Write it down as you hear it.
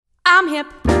I'm hip,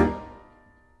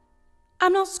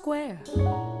 I'm no square.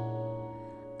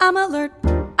 I'm alert,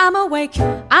 I'm awake,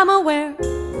 I'm aware.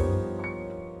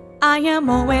 I am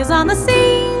always on the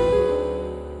scene,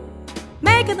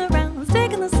 making the rounds,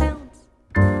 taking the sounds.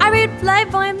 I read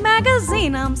Playboy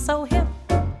magazine, I'm so hip.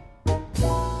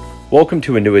 Welcome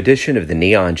to a new edition of the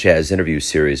Neon Jazz interview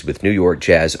series with New York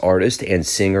jazz artist and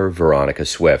singer Veronica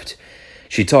Swift.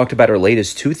 She talked about her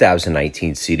latest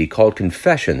 2019 CD called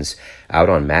Confessions, out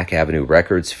on Mack Avenue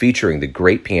Records, featuring the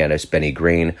great pianist Benny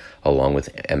Green along with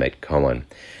Emmett Cohen.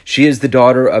 She is the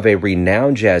daughter of a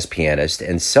renowned jazz pianist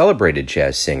and celebrated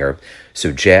jazz singer,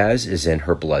 so jazz is in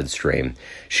her bloodstream.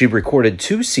 She recorded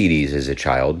 2 CDs as a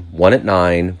child, one at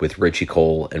 9 with Richie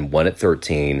Cole and one at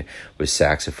 13 with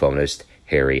saxophonist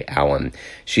Harry Allen.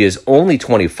 She is only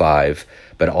 25,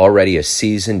 but already a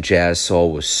seasoned jazz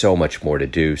soul with so much more to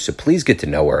do. So please get to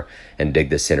know her and dig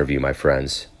this interview, my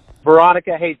friends.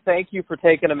 Veronica, hey, thank you for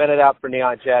taking a minute out for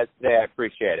Neon Jazz today. I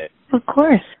appreciate it. Of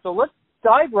course. So let's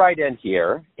dive right in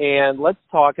here, and let's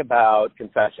talk about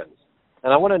Confessions.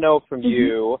 And I want to know from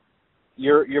you,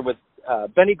 you're with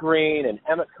Benny Green and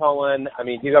Emmett Cohen. I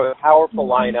mean, you have a powerful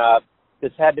lineup.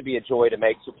 This had to be a joy to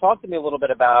make. So talk to me a little bit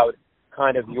about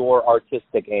kind of your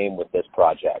artistic aim with this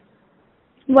project.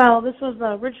 Well, this was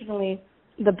originally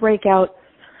the breakout.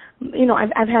 You know,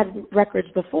 I've had records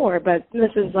before, but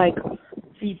this is like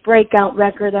the breakout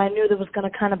record that I knew that was going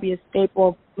to kind of be a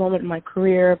staple moment in my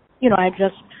career. You know, I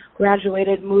just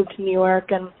graduated, moved to New York,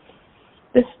 and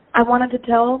I wanted to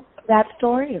tell that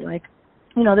story. Like,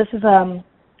 you know, this is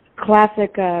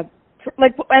classic.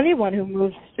 Like anyone who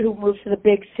moves to the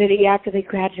big city after they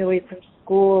graduate from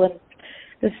school, and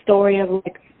the story of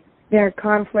like their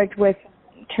conflict with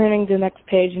turning to the next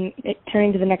page and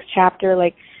turning to the next chapter,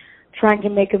 like trying to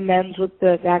make amends with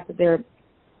the fact that they're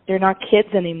not kids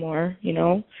anymore, you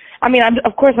know. I mean,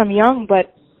 of course I'm young,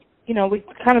 but you know, we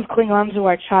kind of cling on to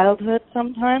our childhood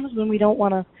sometimes when we don't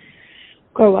want to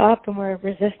grow up and we're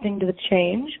resisting to the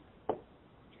change.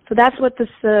 So that's what this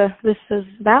is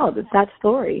about. It's that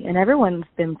story, and everyone's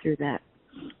been through that.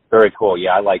 Very cool.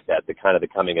 Yeah, I like that, the kind of the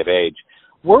coming of age.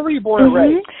 Where were you born and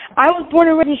raised? I was born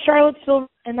and raised in Charlottesville,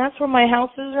 and that's where my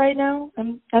house is right now.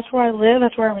 And that's where I live.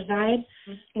 That's where I reside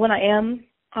when I am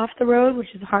off the road, which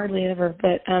is hardly ever.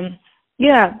 But,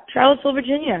 yeah, Charlottesville,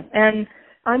 Virginia. And,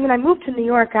 I mean, I moved to New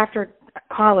York after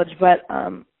college, but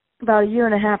about a year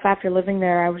and a half after living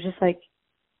there, I was just like,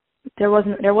 there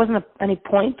wasn't any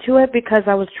point to it because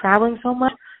I was traveling so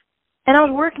much. And I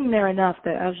was working there enough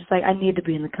that I was just like, I need to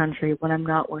be in the country when I'm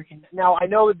not working. Now, I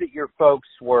know that your folks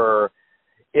were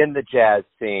in the jazz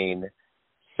scene,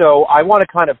 so I want to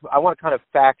kind of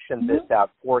faction this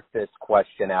out, fork this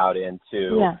question out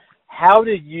into how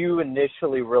did you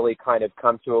initially really kind of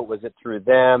come to it? Was it through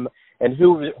them, and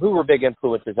who were big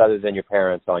influences other than your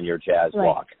parents on your jazz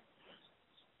walk?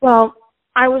 Well,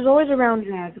 I was always around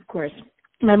jazz, of course.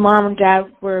 My mom and dad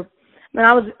were. When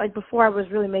I was like before I was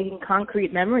really making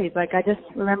concrete memories. Like I just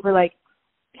remember like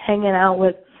hanging out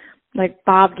with like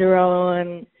Bob Duro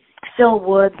and Phil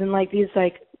Woods and like these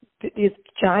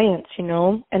giants, you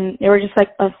know, and they were just like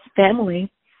a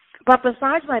family. But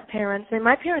besides my parents, I mean,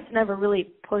 my parents never really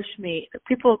pushed me.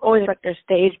 People always like their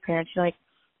stage parents, you know, like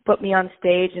put me on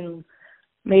stage and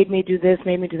made me do this,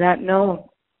 made me do that.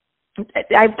 No,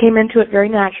 I came into it very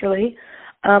naturally.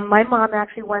 My mom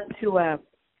actually went to a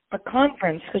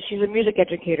conference because she's a music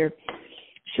educator.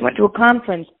 She went to a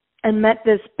conference and met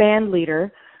this band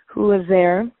leader who was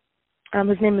there.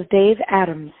 His name is Dave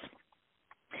Adams.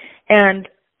 And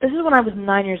this is when I was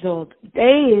 9 years old.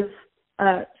 Dave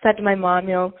said to my mom,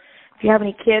 you know, if you have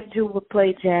any kids who would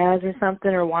play jazz or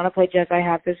something or want to play jazz, I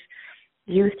have this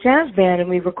youth jazz band and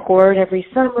we record every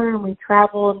summer and we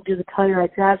travel and do the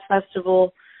Telluride Jazz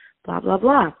Festival, blah, blah,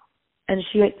 blah. And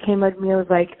she came at me and was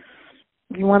like,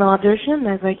 you want to audition? And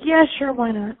I was like, yeah, sure,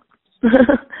 why not?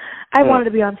 I wanted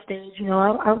to be on stage, you know.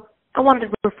 I wanted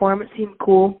to perform. It seemed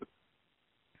cool.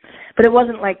 But it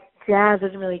wasn't like jazz I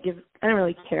didn't really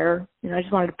care. You know, I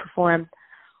just wanted to perform.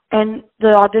 And the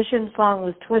audition song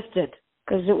was Twisted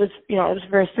because it was, you know, it was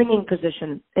for a singing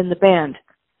position in the band.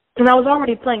 And I was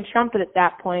already playing trumpet at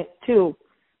that point, too.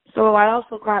 So I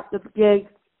also got the gig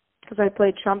because I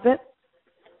played trumpet.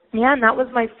 Yeah, and that was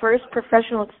my first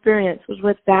professional experience was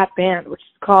with that band, which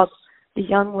is called the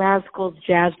Young Rascals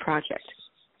Jazz Project.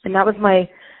 And that was my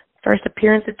first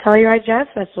appearance at Telluride Jazz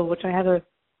Festival, which I have a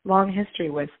long history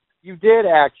with. You did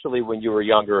actually, when you were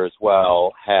younger as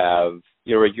well,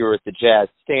 you were at the Jazz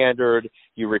Standard.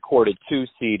 You recorded 2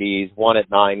 CDs, one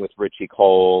at 9 with Richie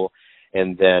Cole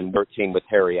and then 13 with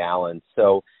Harry Allen.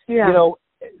 So, you know,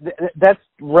 that's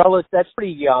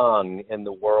pretty young in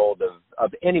the world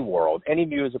of any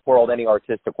music world, any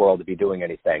artistic world to be doing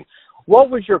anything. What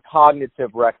was your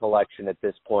cognitive recollection at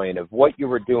this point of what you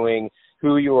were doing,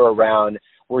 who you were around?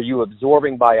 Were you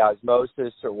absorbing by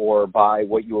osmosis or by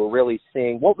what you were really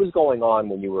seeing? What was going on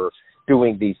when you were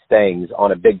doing these things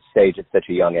on a big stage at such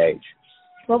a young age?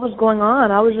 What was going on?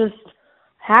 I was just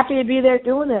happy to be there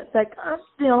doing it. It's like,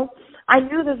 I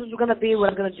knew this was going to be what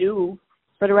I'm going to do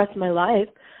for the rest of my life,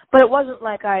 but it wasn't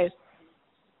like I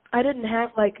didn't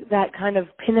have like that kind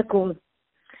of pinnacle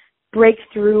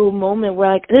breakthrough moment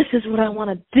where like, this is what I want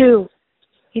to do.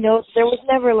 There was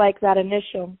never like that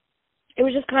initial. It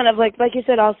was just kind of like you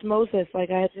said, osmosis.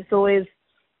 Like I had just always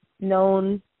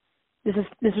known this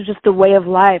was just the way of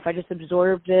life. I just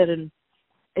absorbed it and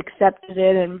accepted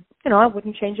it, and I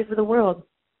wouldn't change it for the world.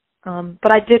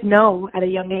 But I did know at a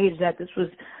young age that this was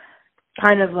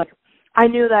kind of like, I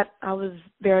knew that I was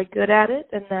very good at it,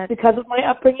 and that because of my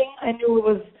upbringing, I knew it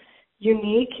was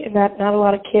unique and that not a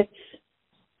lot of kids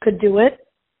could do it.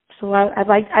 So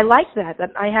I liked that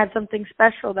I had something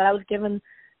special, that I was given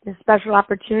this special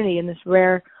opportunity and this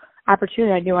rare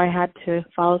opportunity. I knew I had to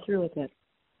follow through with it.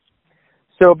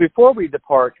 So before we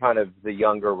depart kind of the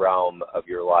younger realm of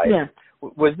your life,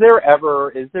 is there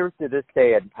to this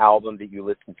day an album that you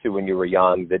listened to when you were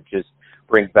young that just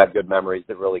brings back good memories,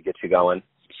 that really gets you going?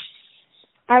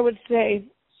 I would say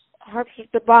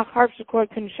the Bach Harpsichord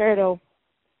Concerto,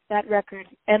 that record,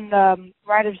 and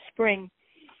Rite of Spring.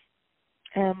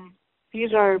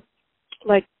 These are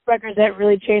like records that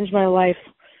really changed my life.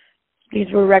 These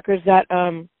were records that,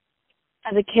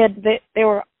 as a kid,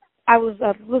 I was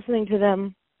listening to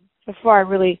them before I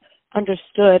really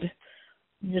understood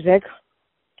music.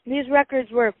 These records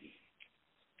were,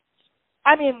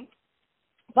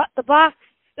 but the Bach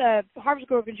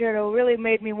Harpsichord Concerto really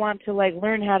made me want to like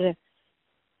learn how to.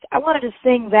 I wanted to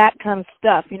sing that kind of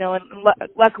stuff, and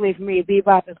luckily for me,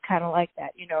 bebop is kind of like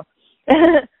that,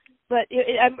 But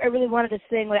I really wanted to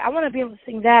sing. Like I want to be able to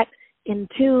sing that in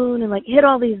tune and like hit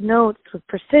all these notes with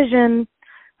precision,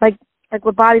 like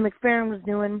what Bobby McFerrin was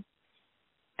doing.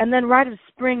 And then Rite of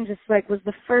Spring just like was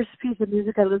the first piece of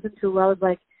music I listened to where I was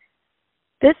like,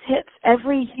 this hits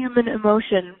every human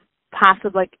emotion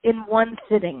possible, like in one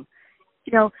sitting,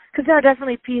 because there are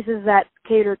definitely pieces that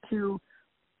cater to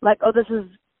like, oh, this is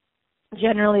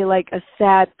generally like a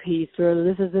sad piece, or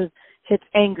this hits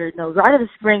anger. No, Rite of the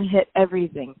Spring hit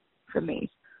everything for me,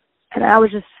 and I was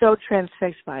just so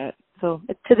transfixed by it. So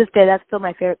to this day, that's still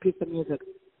my favorite piece of music.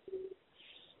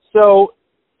 So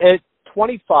at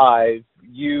 25,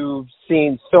 you've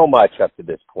seen so much up to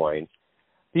this point.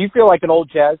 Do you feel like an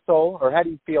old jazz soul, or how do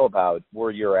you feel about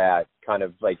where you're at? Kind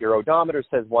of like your odometer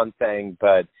says one thing,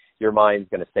 but your mind's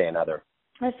going to say another.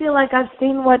 I feel like I've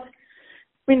seen my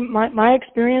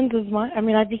experience is I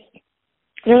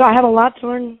have a lot to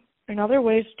learn in other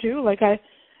ways too. Like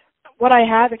what I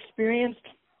have experienced.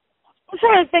 I'm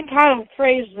trying to think how to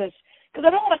phrase this, because I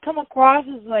don't want to come across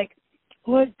as like,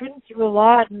 oh, I've been through a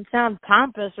lot and sound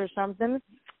pompous or something.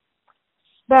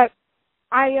 But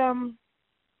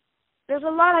there's a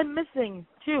lot I'm missing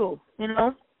too,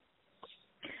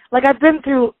 Like I've been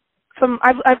through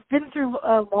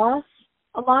loss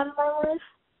a lot in my life.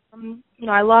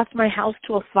 I lost my house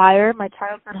to a fire, my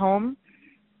childhood home,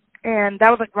 and that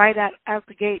was like right out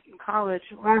the gate in college.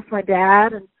 I lost my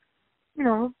dad, and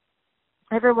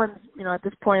everyone's at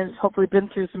this point has hopefully been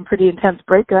through some pretty intense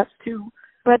breakups too.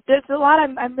 But there's a lot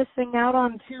I'm missing out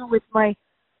on too with my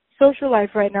social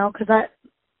life right now, because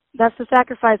that's the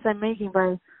sacrifice I'm making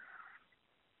by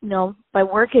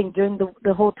working, doing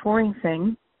the whole touring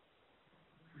thing.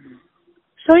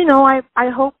 So, I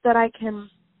hope that I can,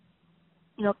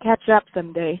 catch up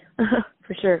someday,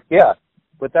 for sure. Yeah,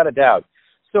 without a doubt.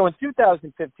 So in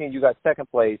 2015, you got second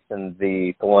place in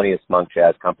the Thelonious Monk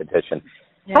Jazz Competition.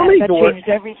 Yeah, that changed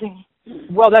everything.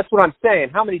 Well, that's what I'm saying.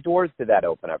 How many doors did that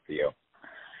open up for you?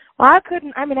 Well, I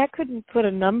couldn't put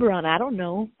a number on it. I don't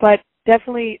know, but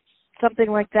definitely something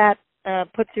like that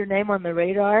puts your name on the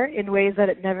radar in ways that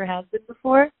it never has been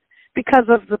before, because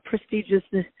of the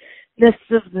prestigiousness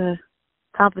of the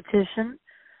competition.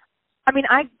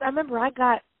 I remember I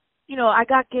got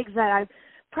gigs that I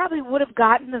probably would have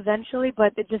gotten eventually,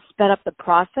 but it just sped up the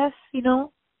process,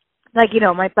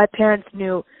 my parents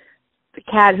knew the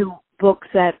cat who books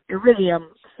at Iridium,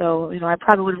 so, I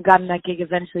probably would have gotten that gig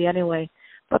eventually anyway.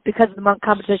 But because of the Monk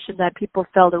competition, that people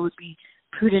felt it would be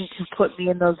prudent to put me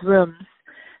in those rooms.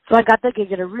 So I got the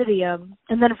gig at Iridium,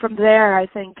 and then from there, I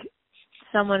think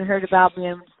someone heard about me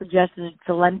and suggested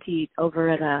Valenti over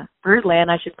at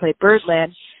Birdland. I should play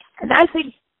Birdland. And I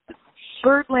think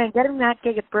Birdland, getting that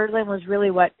gig at Birdland was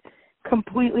really what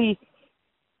completely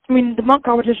I mean, the Monk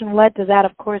competition led to that,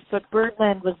 of course, but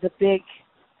Birdland was the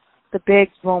big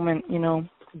moment, you know.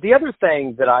 The other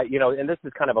thing that and this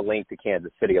is kind of a link to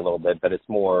Kansas City a little bit, but it's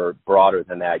more broader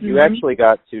than that. You actually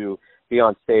got to be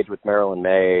on stage with Marilyn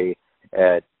Maye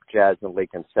at Jazz in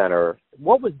Lincoln Center.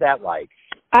 What was that like?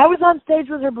 I was on stage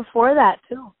with her before that,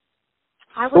 too.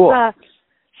 Cool.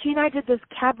 She and I did this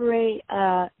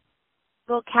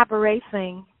little cabaret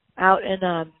thing out in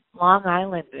Long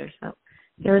Island or something.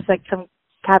 There was like some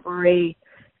cabaret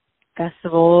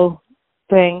festival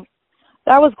thing.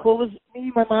 That was cool. It was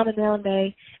me, my mom, and Marilyn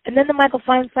Maye. And then the Michael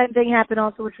Feinstein thing happened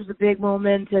also, which was a big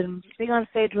moment. And being on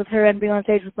stage with her and being on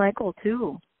stage with Michael,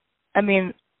 too. I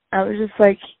mean, I was just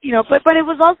like, you know, but it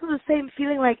was also the same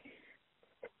feeling like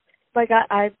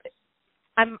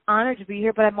I'm honored to be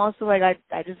here, but I'm also like,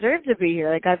 I deserve to be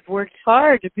here. Like, I've worked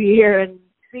hard to be here. And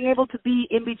being able to be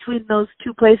in between those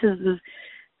two places is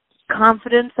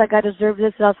confidence, like I deserve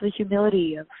this, and also the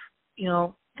humility of, you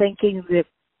know, thanking the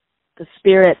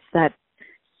spirits that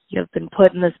you have been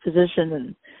put in this position.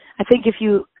 And I think if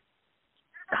you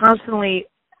constantly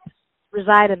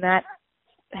reside in that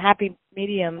happy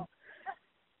medium,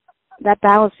 that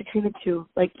balance between the two,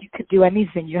 like you could do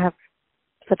anything. You have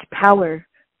such power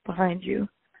behind you.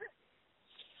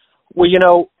 Well, you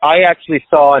know, I actually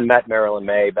saw and met Marilyn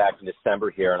Maye back in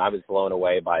December here, and I was blown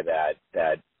away by that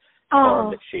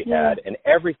charm that she had and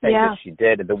everything that she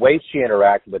did and the way she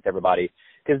interacted with everybody.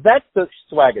 Because that's the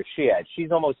swagger she had.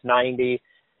 She's almost 90.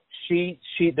 She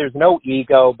there's no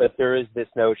ego, but there is this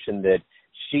notion that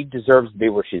she deserves to be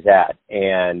where she's at.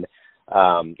 And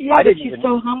she's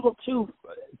so humble too.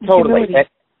 Totally.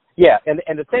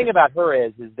 And the thing about her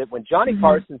is that when Johnny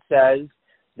Carson says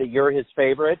that you're his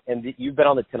favorite and that you've been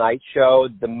on the Tonight Show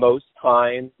the most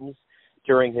times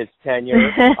during his tenure,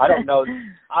 I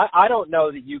don't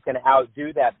know that you can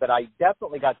outdo that, but I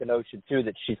definitely got the notion too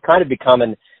that she's kind of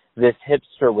becoming this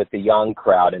hipster with the young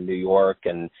crowd in New York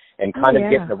and kind of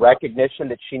getting the recognition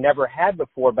that she never had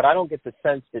before, but I don't get the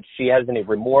sense that she has any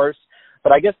remorse.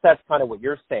 But I guess that's kind of what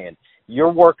you're saying.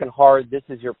 You're working hard. This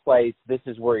is your place. This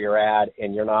is where you're at,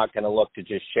 and you're not going to look to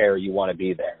just share. You want to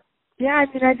be there. Yeah, I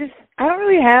mean, I don't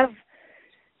really have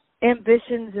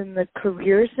ambitions in the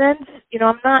career sense. You know,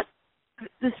 I'm not,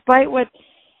 despite what,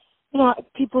 you know,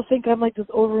 people think I'm like this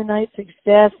overnight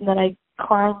success and then I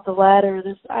climbed the ladder.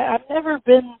 I've never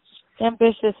been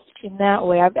ambitious in that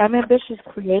way. I'm ambitious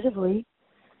creatively,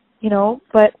 you know,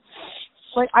 but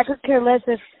like I could care less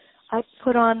if I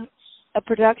put on a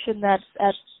production that's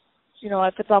at, you know,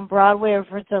 if it's on Broadway or if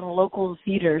it's on a local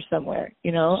theater somewhere,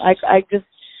 you know.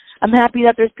 I'm happy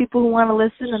that there's people who want to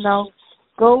listen, and I'll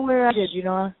go where I did, you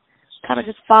know, kind of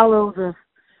just follow the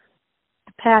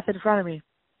path in front of me.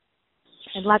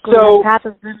 And luckily that path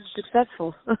has been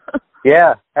successful.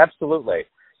 Yeah, absolutely.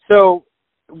 So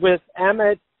with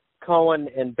Emmett Cohen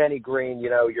and Benny Green, you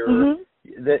know, you're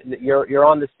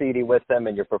on the CD with them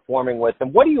and you're performing with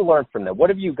them. What do you learn from them?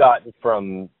 What have you gotten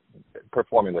from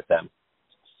performing with them?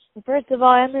 First of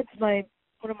all, Emmett's one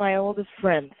of my oldest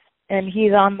friends, and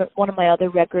he's on one of my other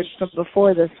records from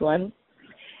before this one.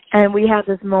 And we had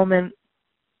this moment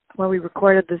where we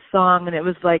recorded this song, and it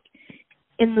was like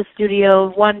in the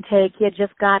studio, one take. He had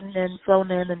just flown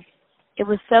in, and it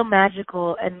was so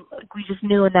magical. And we just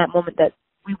knew in that moment that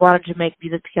we wanted to make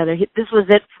music together. This was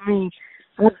it for me.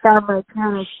 I had found my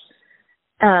parents,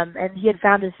 and he had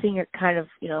found his singer, kind of,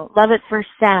 you know, love at first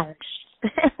sound.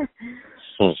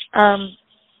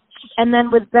 And then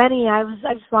with Benny, I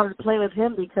just wanted to play with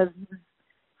him because he was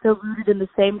so rooted in the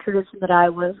same tradition that I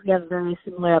was. We have a very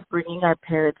similar upbringing. Our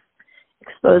parents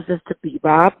exposed us to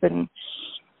bebop, and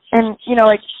you know,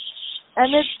 like,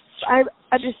 and I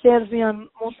understands me on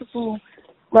multiple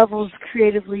levels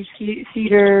creatively,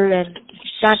 theater and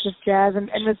not just jazz.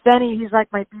 And with Benny, he's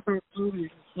like my favorite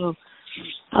movie. So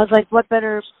I was like, what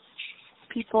better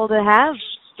people to have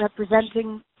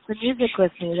representing the music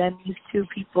with me than these two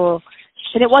people?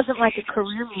 And it wasn't like a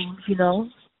career move, you know.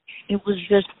 It was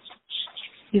just,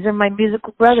 these are my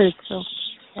musical brothers, so,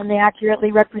 and they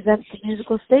accurately represent the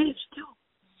musical stage too.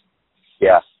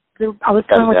 Yeah. So I was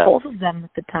kind of with both of them at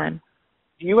the time.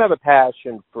 You have a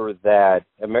passion for that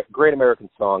Great American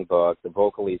Songbook, the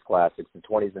Vocalese classics, the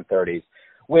 20s and 30s,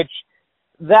 which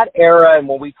that era, and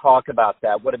when we talk about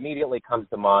that, what immediately comes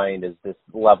to mind is this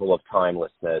level of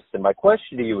timelessness. And my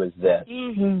question to you is this.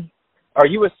 Mm-hmm. Are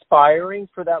you aspiring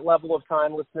for that level of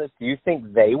timelessness? Do you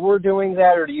think they were doing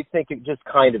that, or do you think it just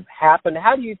kind of happened?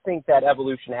 How do you think that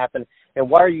evolution happened, and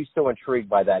why are you so intrigued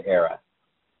by that era?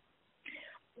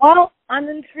 Well, I'm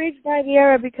intrigued by the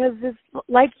era because this,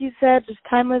 like you said, this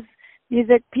timeless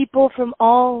music, people from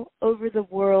all over the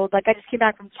world, like I just came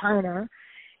back from China,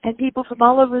 and people from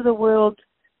all over the world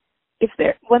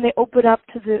when they open up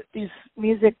to these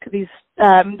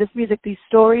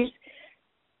stories,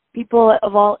 people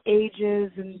of all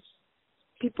ages and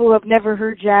people who have never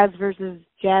heard jazz versus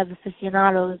jazz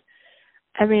aficionados,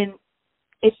 I mean,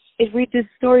 these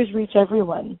stories reach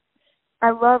everyone.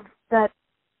 I love that,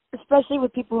 especially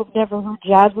with people who've never heard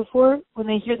jazz before, when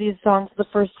they hear these songs for the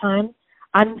first time,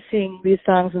 I'm seeing these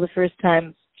songs for the first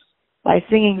time by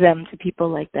singing them to people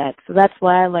like that. So that's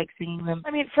why I like singing them. I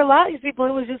mean, for a lot of these people,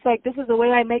 it was just like, this is the way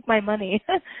I make my money.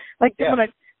 Like, yeah.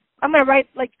 I'm going to write,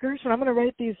 like Gershwin, I'm going to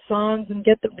write these songs and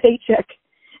get the paycheck,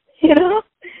 you know?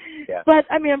 Yeah. But,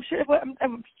 I mean, I'm sure,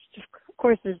 of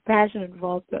course, there's passion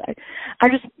involved, but I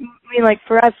just mean, like,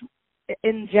 for us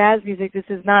in jazz music, this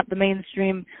is not the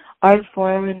mainstream art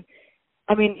form. And,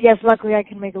 I mean, yes, luckily I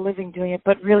can make a living doing it,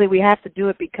 but really we have to do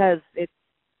it because it's,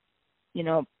 you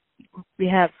know, we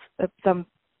have some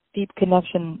deep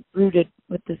connection rooted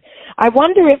with this. I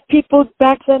wonder if people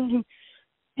back then who,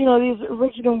 you know, these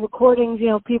original recordings, you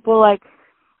know, people like,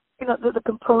 you know, the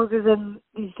composers and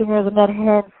these singers, Annette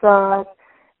Hanshaw, and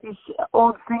these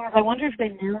old singers, I wonder if they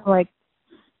knew, like,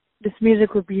 this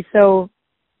music would be so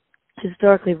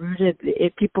historically rooted.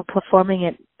 If people performing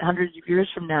it hundreds of years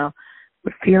from now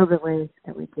would feel the way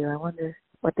that we do. I wonder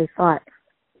what they thought.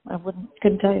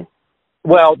 Couldn't tell you.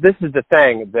 Well, this is the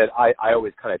thing that I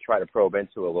always kind of try to probe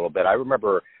into a little bit. I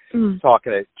remember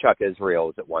talking to Chuck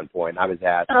Israels at one point. I was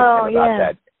asking him about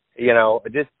that, you know,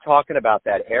 just talking about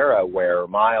that era where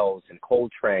Miles and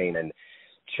Coltrane and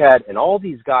Chet and all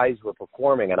these guys were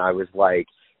performing, and I was like,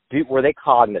 were they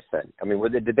cognizant? I mean,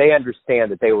 did they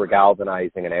understand that they were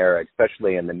galvanizing an era,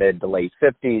 especially in the mid to late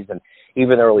 50s and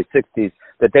even the early 60s,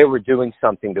 that they were doing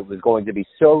something that was going to be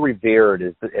so revered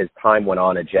as time went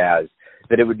on in jazz,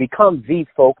 that it would become the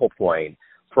focal point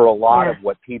for a lot of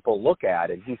what people look at.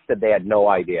 And he said they had no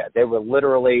idea. They were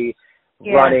literally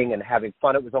running and having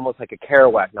fun. It was almost like a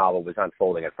Kerouac novel was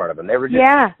unfolding in front of them. They were just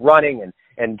running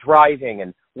and driving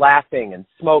and laughing and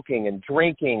smoking and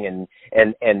drinking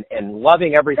and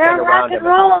loving everything around them.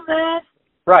 Rock and roll, man.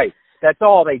 Right. That's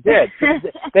all they did.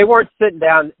 They weren't sitting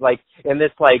down like in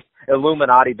this like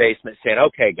Illuminati basement saying,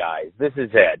 okay, guys, this is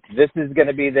it. This is going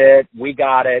to be it. We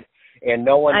got it. And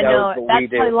no one knows what we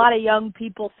do. That's what a lot of young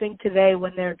people think today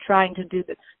when they're trying to do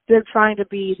this. They're trying to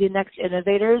be the next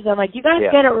innovators. I'm like, you guys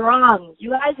get it wrong.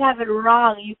 You guys have it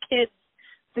wrong. You kids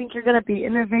think you're going to be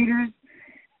innovators.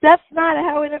 That's not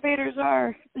how innovators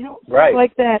are. They don't think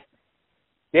like that.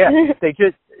 Yeah, they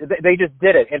just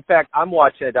did it. In fact, I'm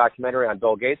watching a documentary on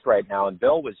Bill Gates right now, and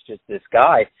Bill was just this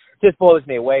guy. Just blows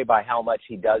me away by how much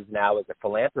he does now as a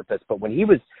philanthropist. But when he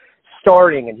was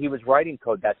starting and he was writing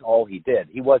code, that's all he did.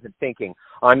 He wasn't thinking,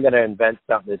 I'm going to invent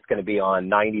something that's going to be on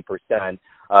 90%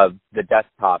 of the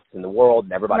desktops in the world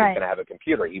and everybody's going to have a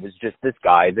computer. He was just this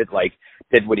guy that like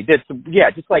did what he did. So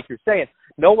yeah, just like you're saying,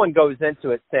 no one goes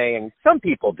into it saying, some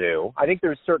people do. I think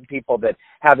there's certain people that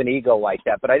have an ego like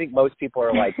that, but I think most people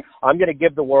are like, I'm going to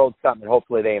give the world something and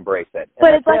hopefully they embrace it. And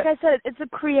but it's like I said, it's a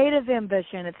creative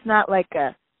ambition. It's not like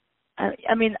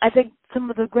I mean, I think some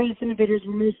of the greatest innovators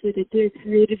were mostly that they're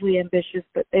creatively ambitious,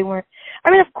 but they weren't.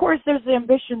 I mean, of course, there's the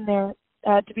ambition there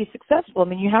to be successful. I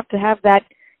mean, you have to have that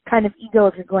kind of ego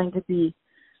if you're going to be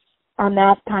on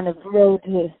that kind of road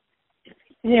to,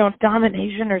 you know,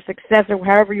 domination or success or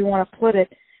however you want to put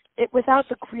it. Without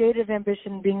the creative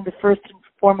ambition being the first and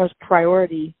foremost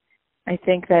priority, I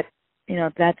think that, you know,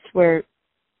 that's where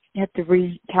you have to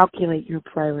recalculate your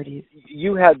priorities.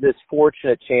 You had this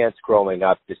fortunate chance growing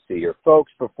up to see your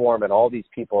folks perform and all these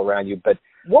people around you, but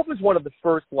what was one of the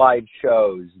first live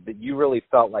shows that you really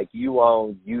felt like you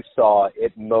owned, you saw,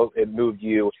 it moved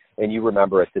you, and you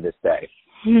remember it to this day?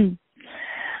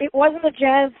 It wasn't a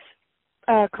jazz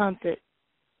concert.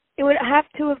 It would have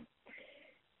to have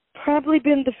probably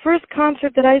been the first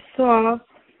concert that I saw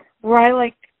where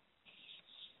it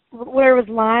was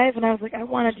live, and I was like, I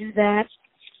want to do that.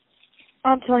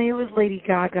 I'm telling you, it was Lady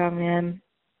Gaga, man.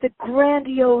 The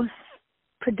grandiose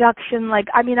production, like,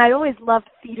 I mean, I always loved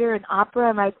theater and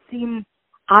opera, and I'd seen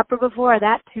opera before,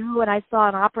 that too, and I saw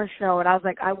an opera show, and I was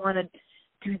like, I want to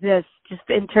do this, just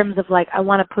in terms of, like, I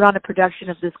want to put on a production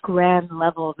of this grand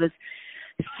level, this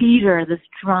theater, this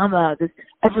drama, this,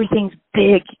 everything's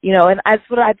big, you know, and that's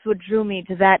what drew me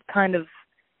to that kind of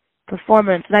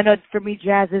performance. And I know for me,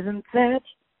 jazz isn't that.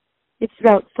 It's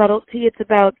about subtlety. It's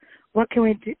about what can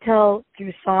we tell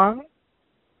through song,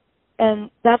 and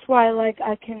that's why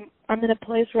I'm in a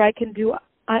place where I can do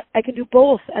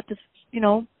both at this, you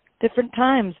know, different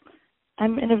times.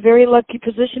 I'm in a very lucky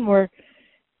position where,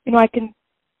 you know, I can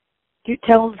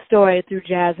tell the story through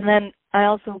jazz, and then I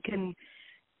also can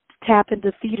tap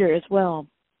into theater as well.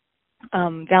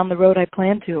 Down the road, I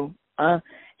plan to,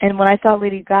 And when I saw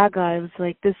Lady Gaga, it was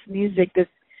like this music, this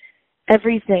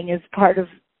everything is part of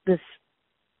this,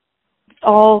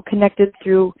 all connected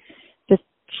through this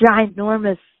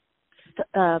ginormous,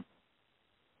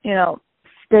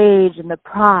 stage and the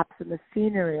props and the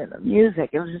scenery and the music.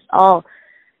 It was just all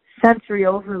sensory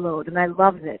overload, and I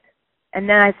loved it. And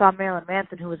then I saw Marilyn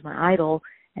Manson, who was my idol,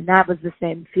 and that was the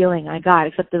same feeling I got,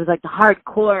 except it was like the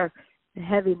hardcore, the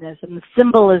heaviness, and the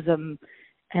symbolism,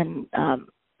 and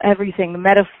everything, the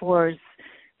metaphors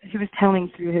that he was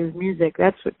telling through his music.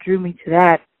 That's what drew me to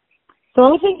that. So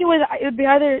I think it would be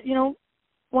either,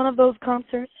 one of those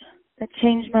concerts that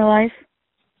changed my life.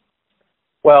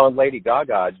 Well, and Lady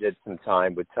Gaga did some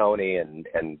time with Tony and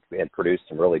produced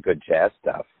some really good jazz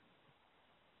stuff.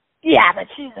 Yeah, but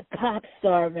she's a pop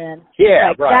star, man. Yeah,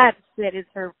 like, right. That is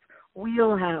her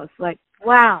wheelhouse. Like,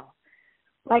 wow.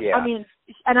 Like, yeah. I mean,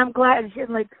 and I'm glad,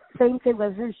 like, same thing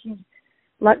with her. She's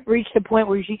reached a point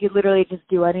where she could literally just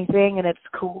do anything, and it's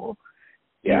cool.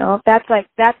 Yeah. That's like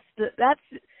I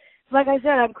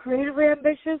said, I'm creatively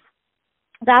ambitious.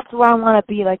 That's where I want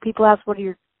to be. Like, people ask, what are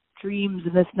your dreams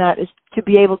and this and that, is to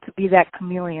be able to be that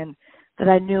chameleon that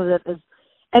I knew that was,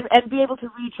 and be able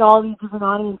to reach all these different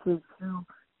audiences through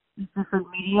these different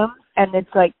mediums, and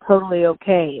it's like totally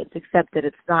okay. It's accepted.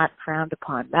 It's not frowned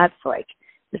upon. That's like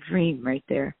the dream right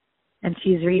there, and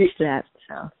she's reached that.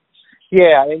 So.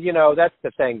 Yeah, and that's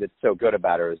the thing that's so good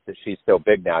about her, is that she's so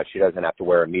big now. She doesn't have to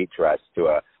wear a meat dress to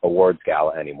a awards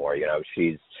gala anymore.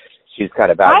 She's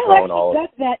kind of outgrown all. I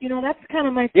like that. That's kind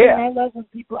of my thing. Yeah. I love when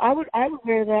people. I would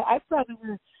wear that.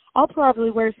 I'll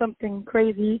probably wear something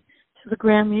crazy to the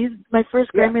Grammys. My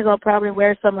first Grammys, I'll probably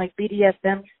wear some like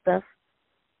BDSM stuff.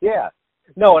 Yeah.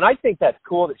 No, and I think that's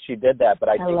cool that she did that, but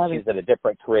I think she's it. at a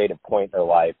different creative point in her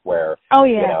life where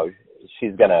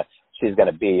she's gonna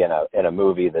be in a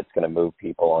movie that's gonna move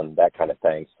people and that kind of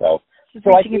thing. So she's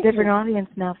reaching a different audience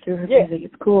now through her music.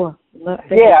 It's cool.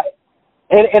 Yeah.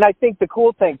 And I think the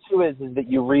cool thing too is that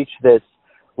you reach this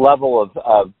level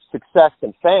of success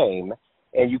and fame,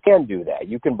 and you can do that.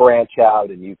 You can branch out,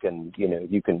 and you can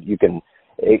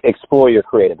explore your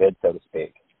creative id, so to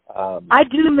speak. I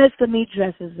do miss the meat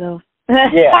dresses, though.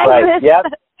 Yeah, right. Yep.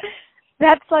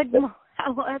 That's like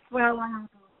that's where I want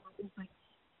to go. It's like,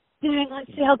 dang, let's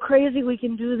see how crazy we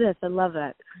can do this. I love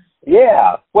that.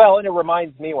 Yeah. Well, and it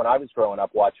reminds me when I was growing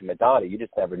up watching Madonna, you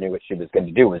just never knew what she was going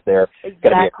to do. Was there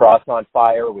going to be a cross on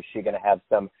fire? Was she going to have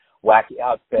some wacky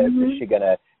outfit? Mm-hmm. Was she going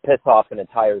to piss off an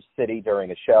entire city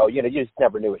during a show? You just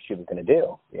never knew what she was going to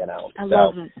do, I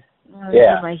love it.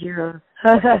 Yeah. My hero.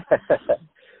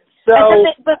 So,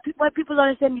 but what people don't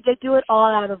understand, they do it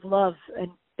all out of love,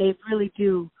 and they really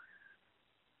do.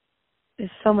 There's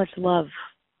so much love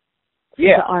for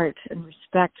the art and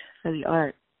respect for the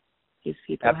art these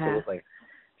people absolutely. have.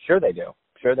 Sure they do.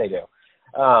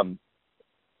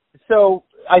 So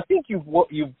I think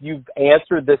you've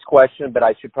answered this question, but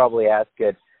I should probably ask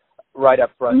it right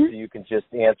up front so you can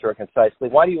just answer it concisely.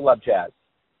 Why do you love jazz?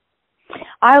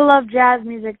 I love jazz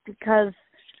music because,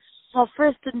 well,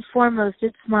 first and foremost,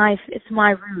 it's my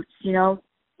roots.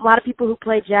 A lot of people who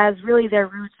play jazz, really their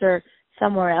roots are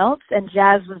somewhere else, and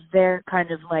jazz was their kind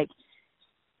of like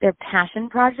their passion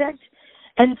project.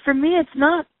 And for me, it's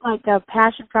not like a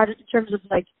passion project in terms of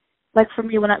like for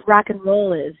me when rock and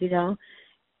roll is,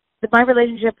 But my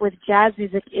relationship with jazz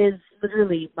music is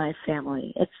literally my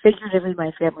family. It's figuratively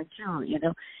my family too,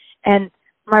 And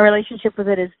my relationship with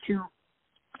it is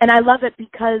and I love it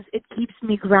because it keeps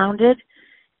me grounded.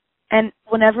 And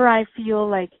whenever I feel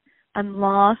like I'm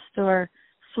lost or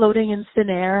floating in thin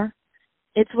air,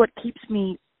 it's what keeps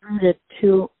me rooted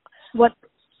to what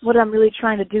I'm really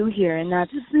trying to do here. And that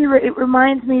just it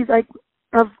reminds me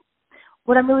of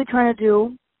what I'm really trying to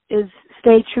do is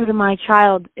stay true to my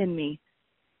child in me.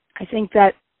 I think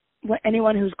that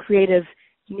anyone who's creative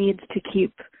needs to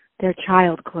keep their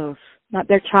child close, not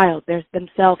their child,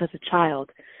 themselves as a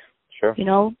child. Sure.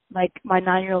 Like my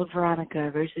 9-year-old Veronica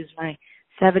versus my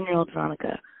 7-year-old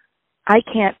Veronica. I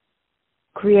can't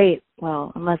create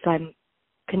well unless I'm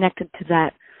connected to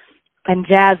that. And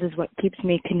jazz is what keeps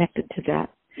me connected to that.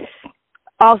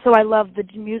 Also, I love the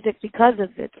music because of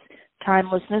its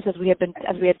timelessness, as we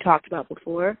had talked about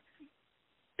before.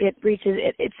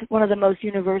 It's one of the most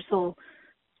universal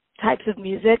types of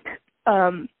music.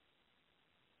 Jazz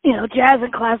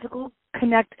and classical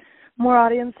connect more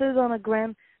audiences on a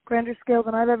grander scale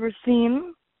than I've ever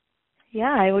seen.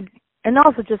 Yeah, I would, and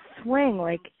also just swing.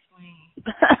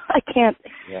 I can't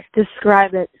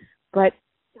describe it, but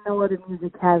no other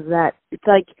music has that. It's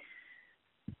like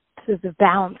there's a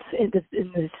bounce in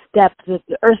the steps,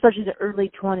 or especially the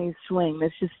early 20s swing.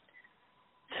 That's just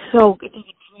so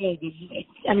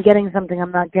I'm getting something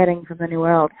I'm not getting from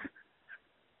anywhere else.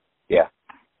 Yeah,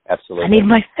 absolutely. I need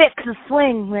my fix of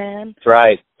swing, man. That's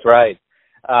right. That's right.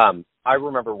 I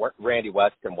remember Randy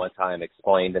Weston one time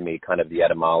explained to me kind of the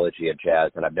etymology of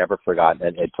jazz, and I've never forgotten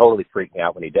it. It totally freaked me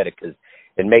out when he did it because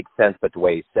it makes sense, but the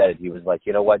way he said it, he was like,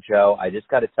 you know what, Joe, I just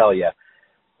got to tell you,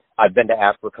 I've been to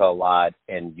Africa a lot,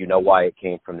 and you know why it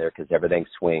came from there, because everything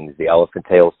swings. The elephant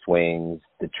tail swings,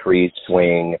 the trees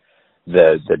swing,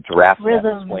 the giraffe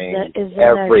swings,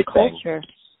 everything.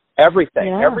 Everything.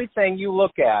 Yeah. Everything you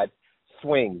look at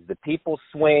swings. The people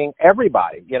swing,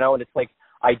 everybody, you know, and it's like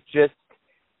I just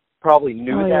probably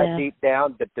knew that deep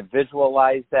down, but to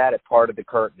visualize that at part of the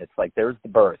curtain, it's like there's the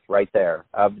birth right there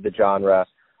of the genre,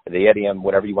 the idiom,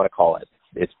 whatever you want to call it.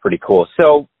 It's pretty cool.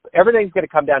 So everything's going to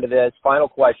come down to this. Final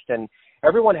question.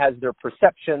 Everyone has their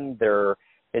perception, their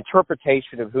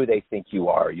interpretation of who they think you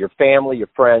are, your family, your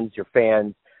friends, your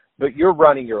fans, but you're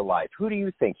running your life. Who do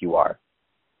you think you are?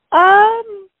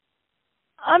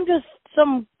 I'm just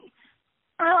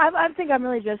I think I'm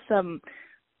really just some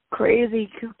crazy,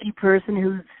 kooky person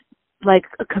who's like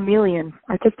a chameleon,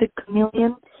 artistic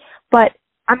chameleon. But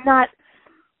I'm not,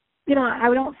 you know,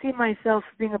 I don't see myself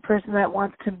being a person that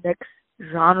wants to mix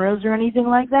genres or anything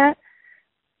like that.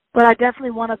 But I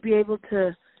definitely want to be able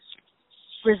to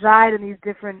reside in these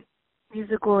different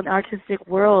musical and artistic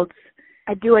worlds.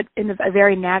 I do it in a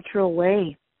very natural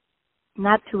way.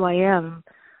 That's who I am.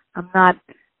 I'm not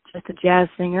just a jazz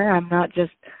singer. I'm not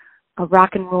just a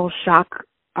rock and roll shock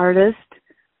artist.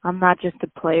 I'm not just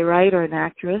a playwright or an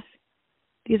actress.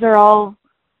 These are all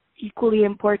equally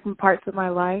important parts of my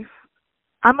life.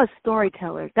 I'm a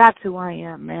storyteller. That's who I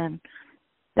am, man.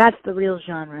 That's the real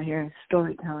genre here,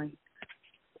 storytelling.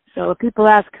 So if people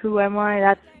ask who am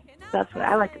I, that's what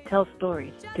I like to tell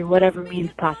stories through whatever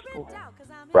means possible.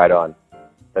 Right on.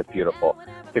 That's beautiful.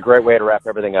 It's a great way to wrap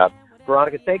everything up.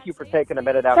 Veronica, thank you for taking a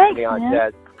minute out for Neon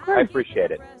Jazz. I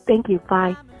appreciate it. Thank you.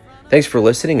 Bye. Thanks for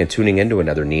listening and tuning in to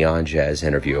another Neon Jazz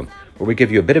interview, where we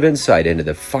give you a bit of insight into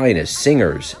the finest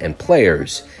singers and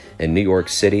players in New York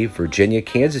City, Virginia,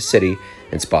 Kansas City,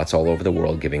 and spots all over the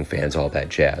world, giving fans all that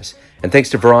jazz. And thanks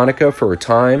to Veronica for her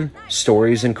time,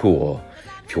 stories, and cool.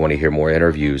 If you want to hear more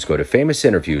interviews, go to Famous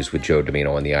Interviews with Joe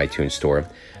Domino on the iTunes Store.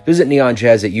 Visit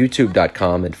neonjazz at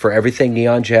youtube.com, and for everything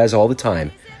Neon Jazz all the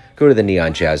time, go to the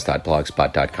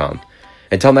neonjazz.blogspot.com.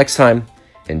 Until next time,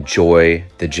 enjoy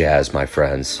the jazz, my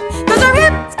friends.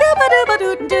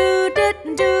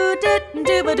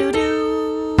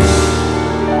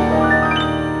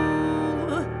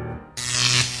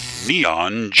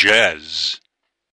 Neon Jazz.